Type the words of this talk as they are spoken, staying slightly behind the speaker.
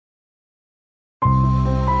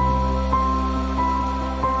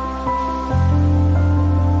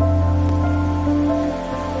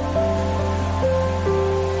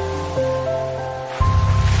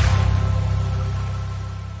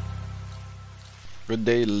Good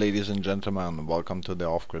day, ladies and gentlemen, welcome to the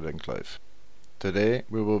OffGridEnclave. Today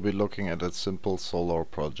we will be looking at a simple solar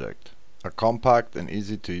project. A compact and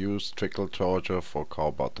easy to use trickle charger for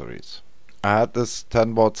car batteries. I had this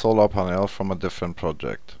 10 watt solar panel from a different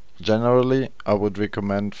project. Generally, I would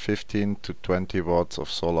recommend 15 to 20 watts of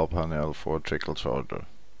solar panel for a trickle charger.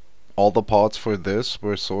 All the parts for this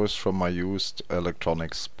were sourced from my used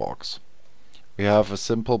electronics box. We have a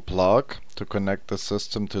simple plug to connect the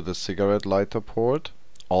system to the cigarette lighter port,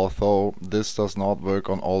 although this does not work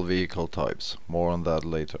on all vehicle types, more on that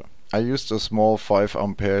later. I used a small 5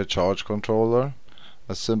 ampere charge controller,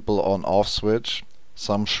 a simple on-off switch,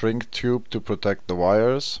 some shrink tube to protect the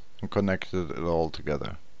wires, and connected it all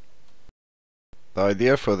together. The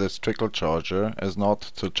idea for this trickle charger is not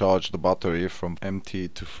to charge the battery from empty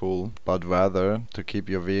to full, but rather to keep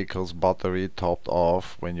your vehicle's battery topped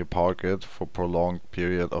off when you park it for a prolonged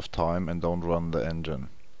period of time and don't run the engine.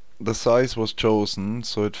 The size was chosen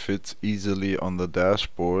so it fits easily on the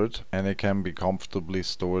dashboard and it can be comfortably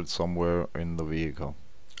stored somewhere in the vehicle.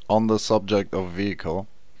 On the subject of vehicle,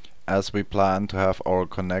 as we plan to have our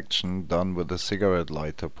connection done with the cigarette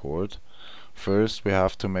lighter port, first we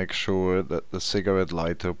have to make sure that the cigarette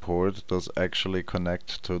lighter port does actually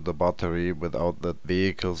connect to the battery without the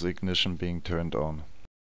vehicle's ignition being turned on.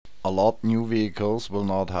 A lot new vehicles will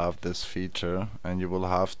not have this feature and you will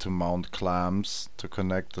have to mount clamps to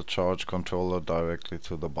connect the charge controller directly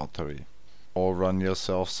to the battery, or run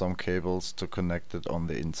yourself some cables to connect it on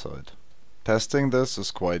the inside. Testing this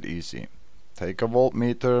is quite easy. Take a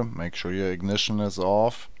voltmeter, make sure your ignition is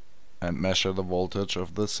off, and measure the voltage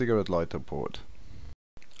of the cigarette lighter port.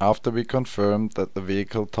 After we confirmed that the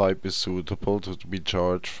vehicle type is suitable to be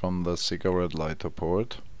charged from the cigarette lighter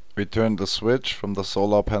port, we turned the switch from the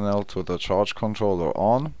solar panel to the charge controller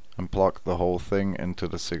on and plugged the whole thing into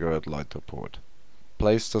the cigarette lighter port.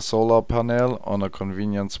 Place the solar panel on a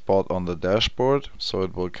convenient spot on the dashboard so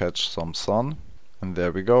it will catch some sun, and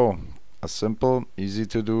there we go, a simple, easy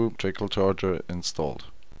to do trickle charger installed.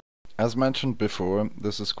 As mentioned before,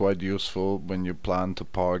 this is quite useful when you plan to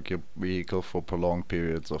park your vehicle for prolonged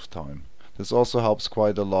periods of time. This also helps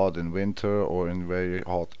quite a lot in winter or in very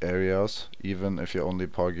hot areas, even if you only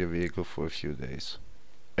park your vehicle for a few days.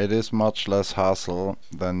 It is much less hassle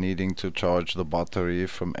than needing to charge the battery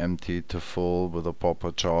from empty to full with a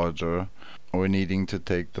proper charger, or needing to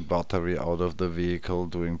take the battery out of the vehicle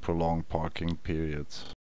during prolonged parking periods.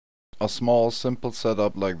 A small simple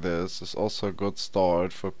setup like this is also a good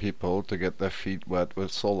start for people to get their feet wet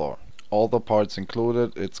with solar. All the parts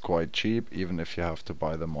included, it's quite cheap even if you have to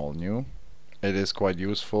buy them all new. It is quite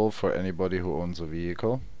useful for anybody who owns a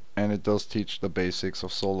vehicle, and it does teach the basics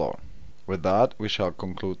of solar. With that, we shall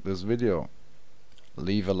conclude this video.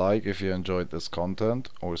 Leave a like if you enjoyed this content,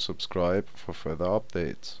 or subscribe for further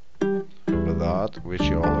updates. With that, wish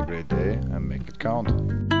you all a great day and make it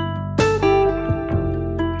count.